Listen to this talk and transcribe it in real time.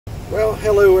Well,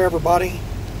 hello everybody.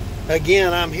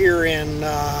 Again, I'm here in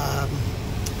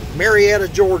Marietta,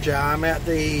 Georgia. I'm at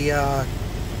the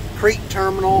Crete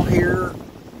terminal here.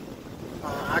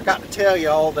 I got to tell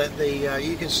y'all that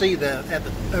you can see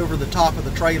over the top of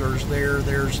the trailers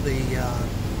there's the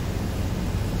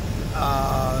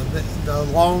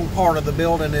long part of the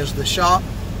building is the shop.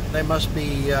 There must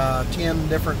be 10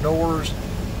 different doors.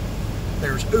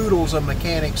 There's oodles of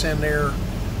mechanics in there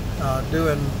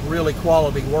doing really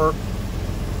quality work.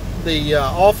 The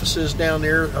offices down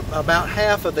there, about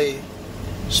half of the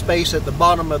space at the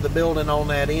bottom of the building on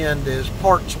that end is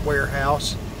parts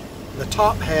warehouse. The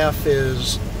top half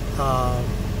is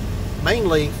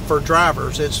mainly for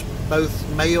drivers. It's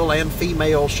both male and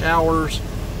female showers.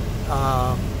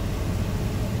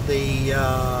 They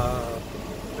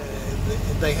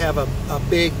have a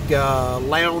big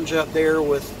lounge up there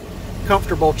with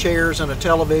comfortable chairs and a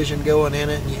television going in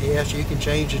it. And yes, you can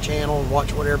change the channel and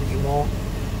watch whatever you want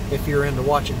if you're into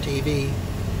watching TV.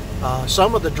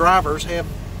 Some of the drivers have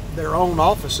their own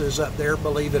offices up there,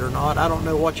 believe it or not. I don't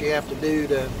know what you have to do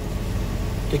to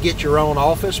get your own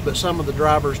office, but some of the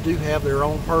drivers do have their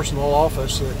own personal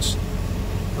office that's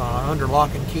under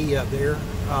lock and key up there.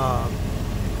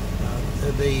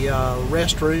 The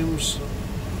restrooms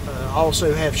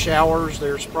also have showers.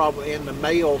 There's probably, in the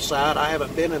male side, I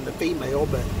haven't been in the female,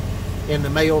 but in the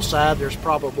male side there's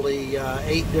probably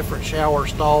 8 different shower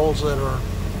stalls that are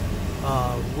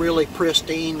really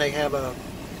pristine. They have a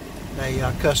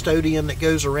custodian that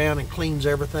goes around and cleans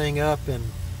everything up, and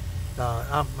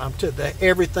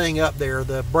everything up there,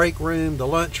 the break room, the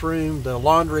lunch room, the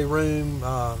laundry room,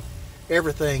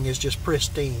 everything is just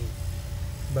pristine.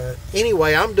 But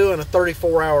anyway, I'm doing a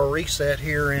 34-hour reset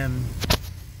here in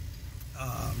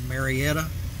Marietta.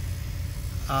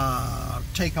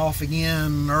 Take off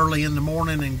again early in the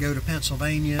morning and go to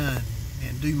Pennsylvania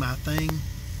and do my thing.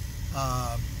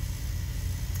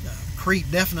 Crete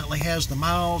definitely has the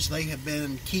miles. They have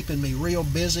been keeping me real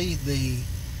busy. The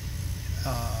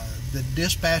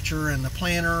dispatcher and the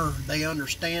planner, they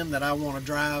understand that I want to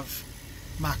drive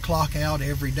my clock out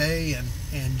every day,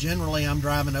 and generally I'm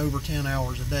driving over 10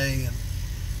 hours a day. And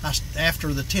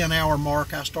after the 10-hour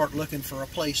mark, I start looking for a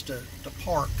place to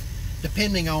park,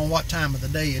 depending on what time of the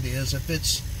day it is. If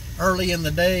it's early in the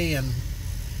day and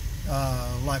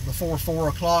like before 4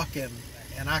 o'clock and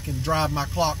I can drive my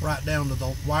clock right down to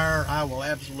the wire, I will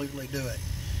absolutely do it.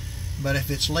 But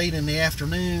if it's late in the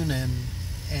afternoon and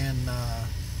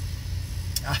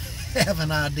I have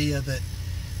an idea that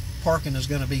parking is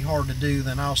going to be hard to do,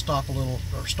 then I'll stop a little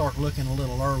or start looking a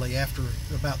little early after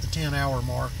about the 10-hour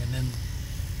mark and then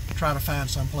try to find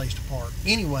some place to park.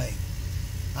 Anyway,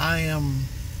 I am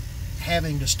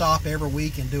having to stop every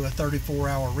week and do a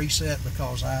 34-hour reset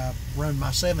because I run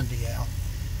my 70 out.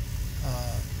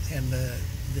 And the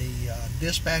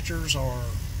dispatchers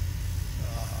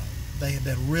they have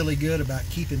been really good about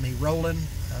keeping me rolling.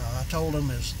 I told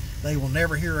them they will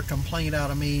never hear a complaint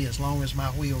out of me as long as my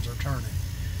wheels are turning.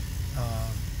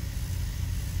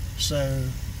 So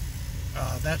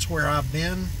that's where I've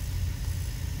been.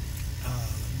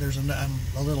 I'm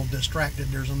a little distracted.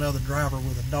 There's another driver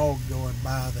with a dog going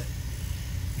by that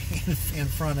in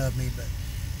front of me. But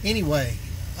anyway,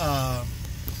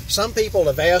 some people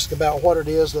have asked about what it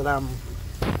is that I'm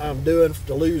doing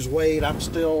to lose weight.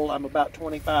 I'm about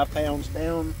 25 pounds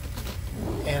down,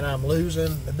 and I'm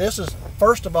losing. This is,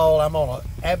 first of all, I'm on an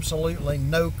absolutely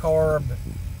no carb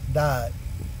diet.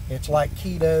 It's like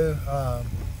keto.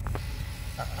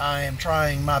 I am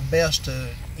trying my best to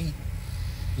eat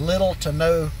little to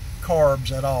no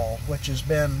carbs at all, which has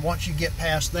been, once you get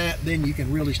past that, then you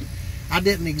can really, I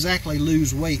didn't exactly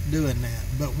lose weight doing that,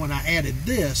 but when I added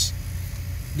this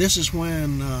is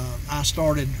when I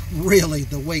started really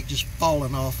the weight just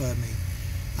falling off of me.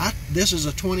 This is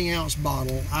a 20-ounce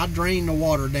bottle. I drain the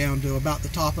water down to about the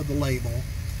top of the label.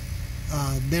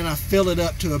 Then I fill it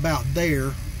up to about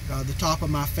there, the top of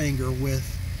my finger, with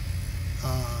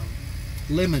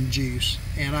lemon juice.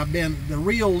 And the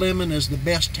real lemon is the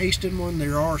best tasting one.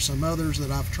 There are some others that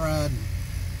I've tried.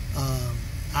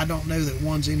 I don't know that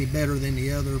one's any better than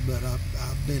the other, but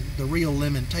the real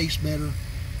lemon tastes better.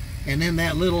 And then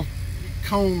that little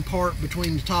cone part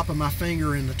between the top of my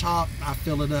finger and the top, I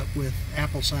fill it up with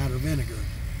apple cider vinegar.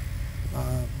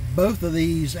 Both of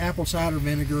these, apple cider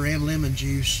vinegar and lemon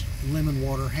juice, lemon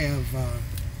water, have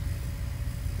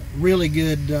really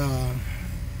good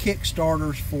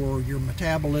kickstarters for your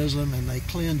metabolism, and they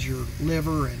cleanse your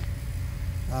liver.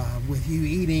 And with you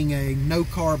eating a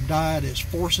no-carb diet, it's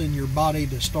forcing your body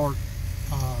to start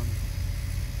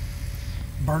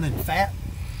burning fat.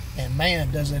 And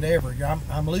man, does it ever.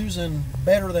 I'm losing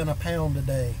better than a pound a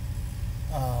day.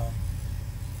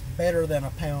 better than a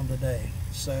pound a day.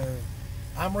 So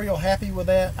I'm real happy with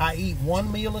that. I eat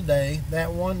one meal a day.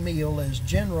 That one meal is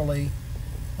generally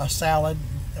a salad,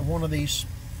 one of these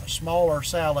smaller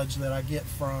salads that I get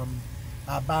from,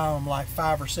 I buy them like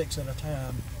 5 or 6 at a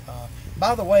time.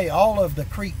 By the way, all of the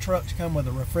Crete trucks come with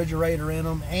a refrigerator in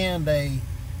them and a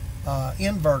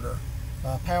inverter,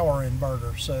 power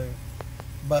inverter. So,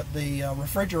 but the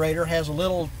refrigerator has a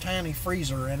little tiny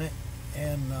freezer in it,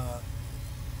 and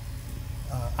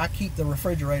I keep the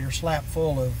refrigerator slap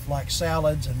full of like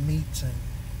salads and meats, and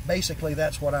basically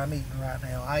that's what I'm eating right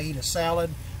now. I eat a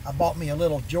salad. I bought me a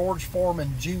little George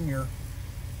Foreman Jr.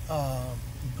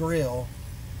 Grill,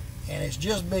 and it's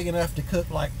just big enough to cook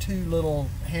like 2 little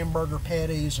hamburger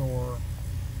patties, or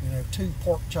 2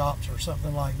 pork chops or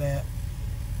something like that.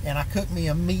 And I cook me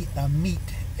a meat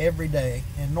every day,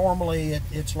 and normally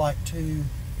it's like 2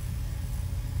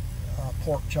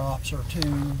 pork chops, or 2,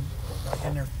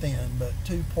 and they're thin, but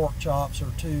 2 pork chops,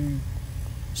 or 2,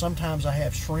 sometimes I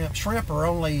have shrimp. Shrimp are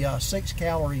only 6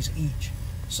 calories each,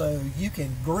 so you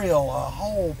can grill a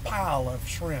whole pile of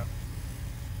shrimp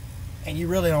and you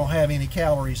really don't have any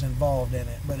calories involved in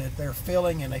it, but if they're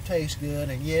filling and they taste good.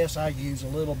 And yes, I use a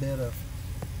little bit of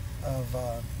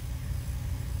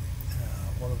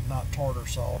well, not tartar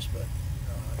sauce, but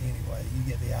anyway, you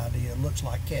get the idea. It looks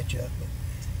like ketchup, but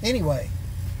anyway,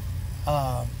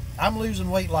 I'm losing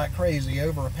weight like crazy,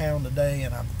 over a pound a day,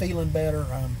 and I'm feeling better.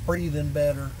 I'm breathing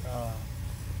better.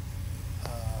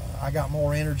 I got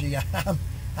more energy.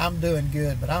 I'm doing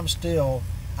good, but I'm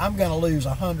going to lose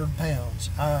 100 pounds.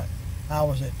 I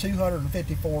was at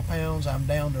 254 pounds. I'm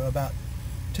down to about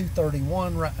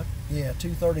 231 right. Yeah,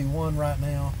 231 right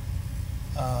now.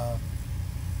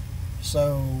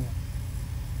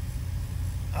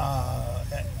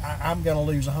 I'm going to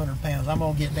lose 100 pounds. I'm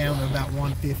going to get down to about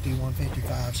 150,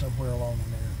 155, somewhere along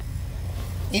in there.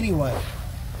 Anyway,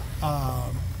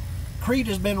 Crete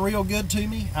has been real good to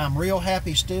me. I'm real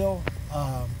happy still.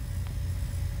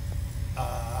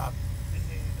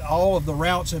 All of the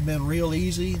routes have been real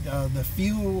easy. The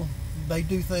fuel, they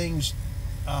do things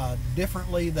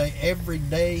differently. Every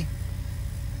day,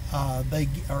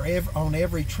 on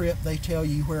every trip, they tell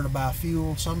you where to buy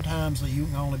fuel. Sometimes you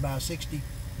can only buy 60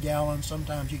 gallons.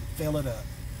 Sometimes you can fill it up,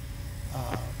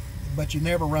 but you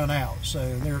never run out.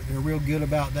 So they're real good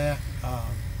about that.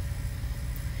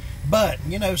 But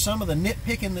some of the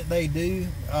nitpicking that they do,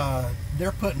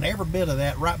 they're putting every bit of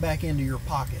that right back into your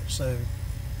pocket. So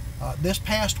this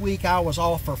past week I was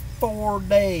off for 4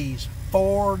 days.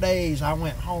 4 days I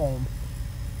went home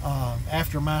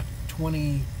after my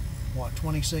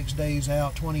 26 days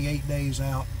out, 28 days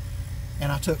out,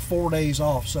 and I took 4 days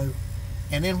off. So,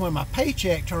 and then when my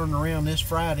paycheck turned around this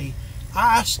Friday,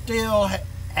 I still,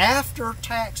 after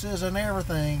taxes and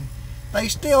everything, they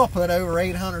still put over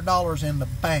 $800 in the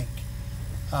bank.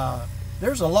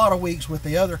 There's a lot of weeks with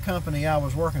the other company I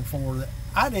was working for that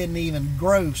I didn't even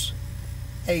gross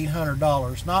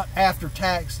 $800. Not after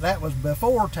tax, that was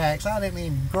before tax. I didn't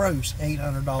even gross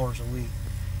 $800 a week.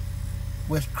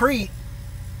 With Crete,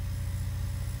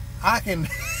 I can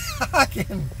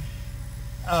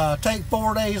take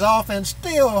 4 days off and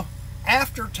still,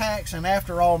 after tax and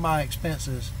after all my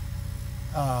expenses,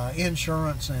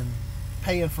 insurance and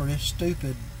paying for this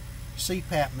stupid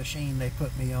CPAP machine they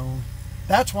put me on.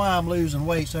 That's why I'm losing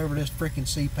weight, over this freaking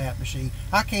CPAP machine.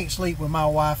 I can't sleep with my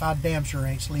wife. I damn sure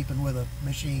ain't sleeping with a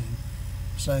machine.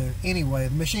 So anyway,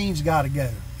 the machine's got to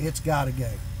go. It's got to go.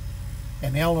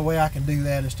 And the only way I can do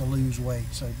that is to lose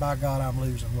weight. So by God, I'm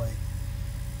losing weight.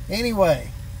 Anyway,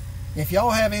 if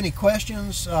y'all have any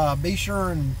questions, be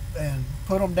sure and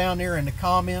put them down there in the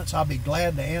comments. I'll be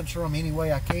glad to answer them any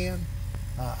way I can.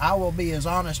 I will be as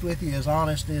honest with you as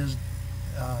honest as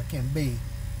can be.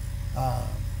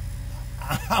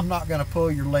 I'm not going to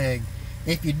pull your leg.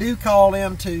 If you do call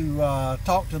in to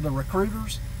talk to the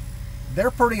recruiters,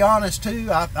 they're pretty honest too.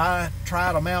 I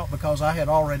tried them out because I had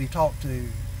already talked to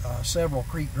several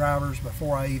Crete drivers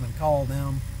before I even called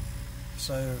them.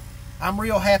 So I'm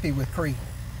real happy with Crete.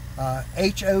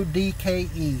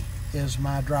 HODKE is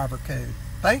my driver code.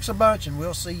 Thanks a bunch, and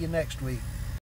we'll see you next week.